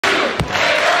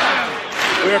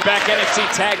We are back.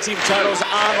 NXT Tag Team titles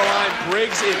on the line.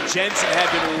 Briggs and Jensen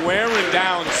have been wearing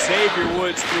down Xavier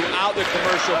Woods throughout the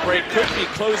commercial break. Could be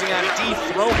closing on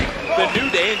dethroning the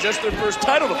New Day in just their first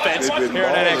title defense here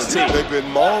at NXT. They've been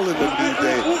mauling the New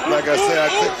Day. Like I said,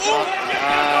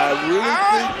 I really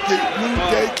think the New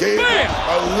Day came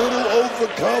a little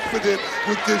overconfident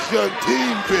with this young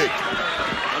team pick.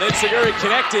 And then Seguri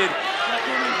connected.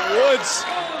 Woods,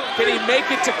 can he make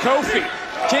it to Kofi?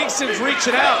 Kingston's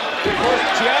reaching out.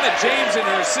 Kiana James and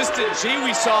her assistant G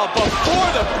we saw before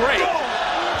the break.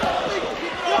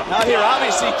 Out here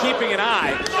obviously keeping an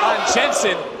eye on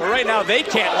Jensen, but right now they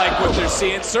can't like what they're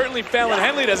seeing. Certainly Fallon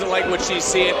Henley doesn't like what she's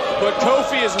seeing, but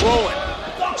Kofi is rolling.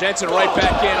 Jensen right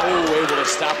back in. Ooh, able to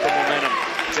stop the momentum.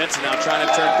 Jensen now trying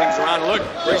to turn things around. Look,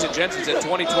 Briggs and Jensen said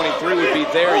 2023 would be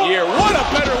their year. What a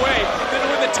better way than to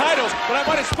win the titles, but I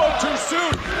might have spoke too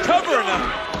soon. Covering them.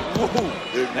 Ooh,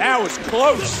 that was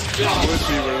close. It would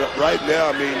be right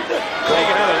now. I mean, take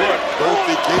another look.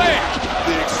 Kofi Kingston,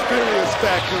 the experience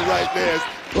factor right there is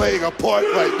playing a part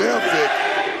right now, Vic.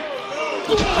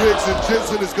 Briggs and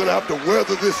Jensen is going to have to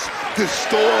weather this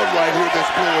storm right here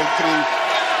that's blowing through.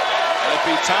 Might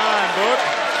be time, Book.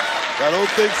 I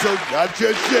don't think so. Not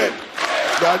just yet.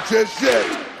 Not just yet.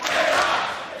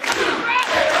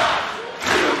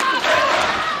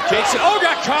 Kingston,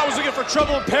 got caught, was looking for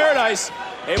trouble in paradise.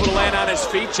 Able to land on his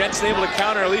feet. Jensen able to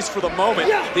counter, at least for the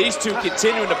moment. These two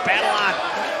continuing to battle on.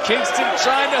 Kingston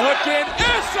trying to hook in.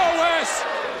 SOS!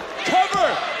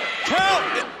 Cover!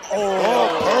 Count!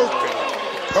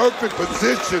 Perfect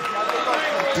position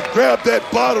to grab that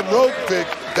bottom rope, Vic.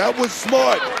 That was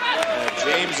smart.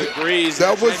 James agrees.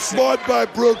 That was smart by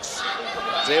Brooks.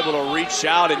 Was able to reach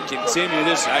out and continue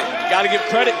this. I got to give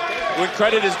credit when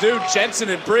credit is due. Jensen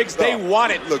and Briggs, they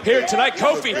want it here tonight.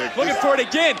 Kofi looking for it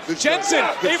again. Jensen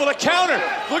able to counter.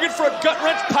 Looking for a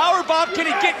gut-wrench power bomb. Can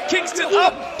he get Kingston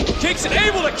up? Kingston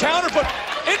able to counter, but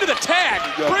into the tag.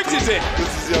 Briggs is in. This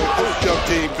is young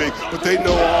team, Vic, but they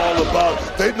know all about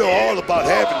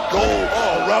having gold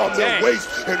around their waist,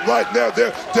 and right now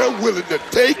they're willing to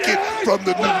take it from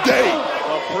the New Day.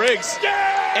 Well, Briggs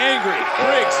angry.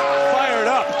 Briggs fired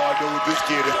up. I know what this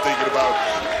kid is thinking about.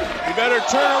 You better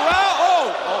turn around. Oh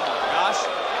my gosh.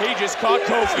 He just caught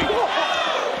Kofi.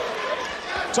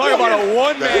 Talk about a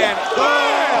one-man.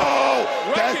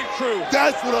 Wrecking crew.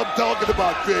 That's what I'm talking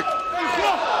about, Vic.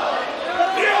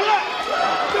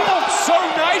 So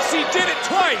nice, he did it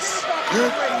twice.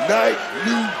 Good night,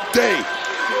 New Day.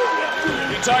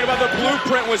 You talk about the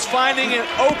blueprint was finding an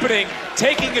opening,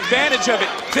 taking advantage of it.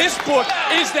 This book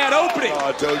is that opening.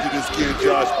 I told you this kid,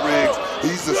 Josh Briggs,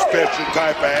 he's a special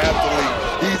type of athlete.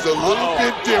 He's a little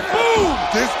bit different. Boom!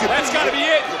 That's got to be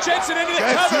it. Jensen into the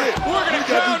cover. We're going to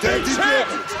crown new champ.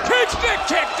 Kingston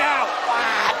kicked out.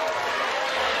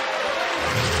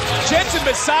 Jensen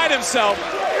beside himself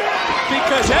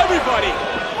because everybody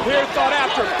here thought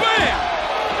after. Bam!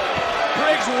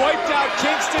 Briggs wiped out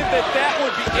Kingston. That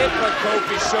would be it for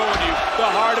Kofi, showing you the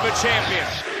heart of a champion.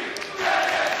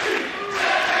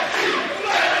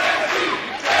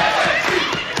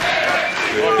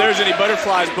 Well, if there's any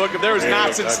butterflies, Book, if there was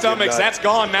knots in stomachs, that's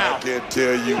gone now. I can't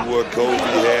tell you what Kofi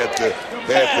had the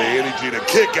energy to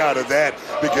kick out of that,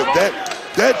 because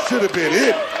that should have been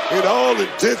it. In all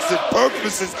intents and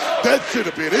purposes, that should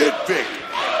have been it, Vic.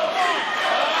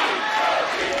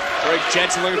 Briggs,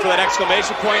 Jensen looking for that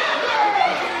exclamation point.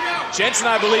 Jensen,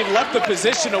 I believe, left the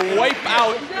position to wipe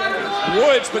out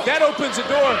Woods, but that opens the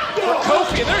door for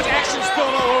Kofi, and there's action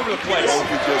spilling all over the place.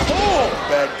 Kofi just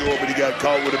back door, but he got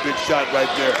caught with a big shot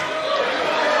right there.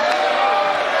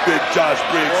 Big Josh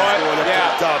Briggs going up to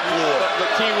the top floor. The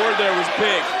key word there was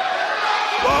big.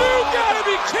 You gotta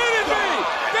be kidding me!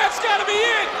 That's gotta be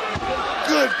it!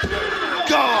 Good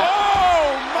God! Oh,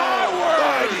 my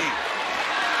word!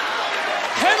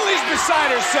 Henley's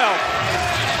beside herself.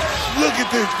 Look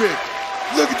at this, Vic.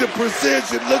 Look at the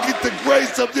precision. Look at the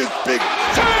grace of this big.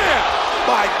 Damn!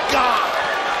 My God!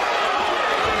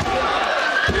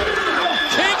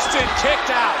 Kingston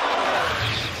kicked out.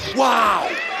 Wow!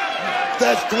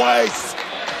 That's twice.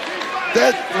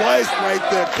 That's twice right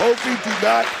there. Kofi do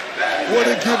not want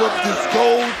to give up this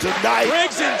gold tonight.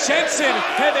 Briggs and Jensen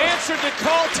have answered the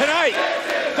call tonight.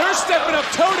 They're stepping up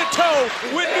toe-to-toe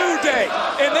with New Day,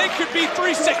 and they could be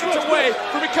 3 seconds away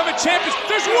from becoming champions.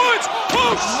 There's Woods!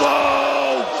 Push!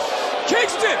 Whoa!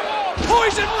 Kingston!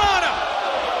 Poison Rana!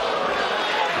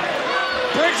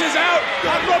 Briggs is out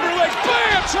on rubber legs.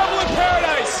 Bam! Trouble in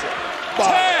paradise!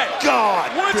 Tag! God!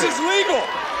 Woods is legal!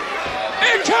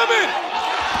 Incoming!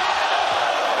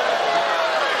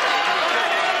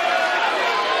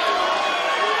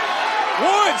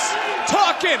 Woods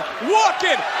talking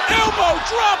walking, elbow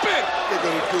dropping. They're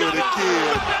gonna do it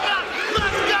again.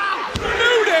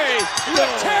 New Day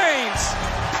retains.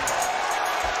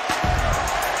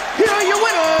 Here are your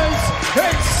winners,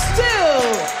 and still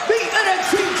the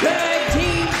NXT Tag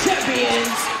Team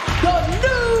Champions, the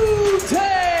New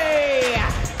Day.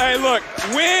 Hey, look,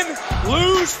 win,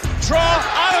 lose, draw,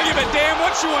 I don't give a damn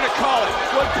what you want to call it.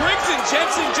 What Briggs and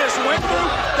Jensen just went through,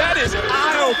 that is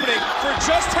eye-opening for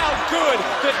just how good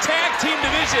the tag team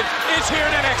division is here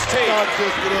in NXT. Stop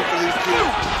just went up for these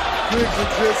kids. Briggs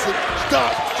and Jensen,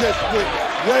 stop just went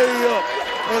way up.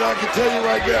 And I can tell you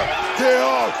right now, they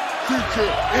are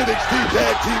future NXT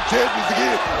Tag Team Champions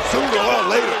again, sooner or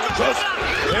later. Trust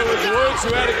me. It was Woods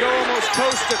who had to go almost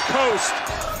coast to coast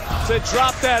to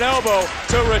drop that elbow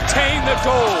to retain the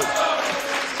gold.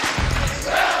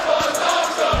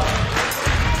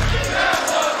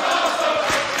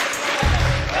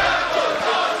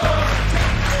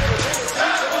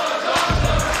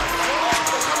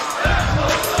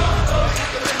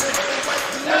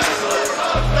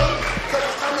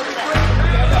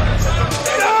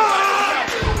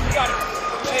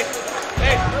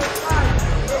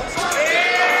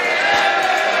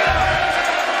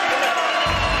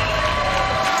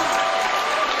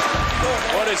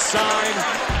 What a sign,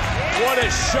 what a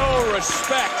show of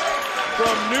respect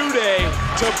from New Day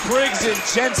to Briggs and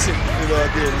Jensen. You know,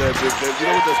 I give him that big thing. You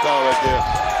know what that's called right there?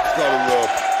 It's called a rub.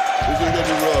 It's just gonna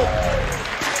be rub.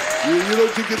 You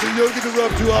don't get the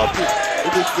rub too often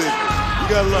in this business. You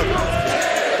gotta love it.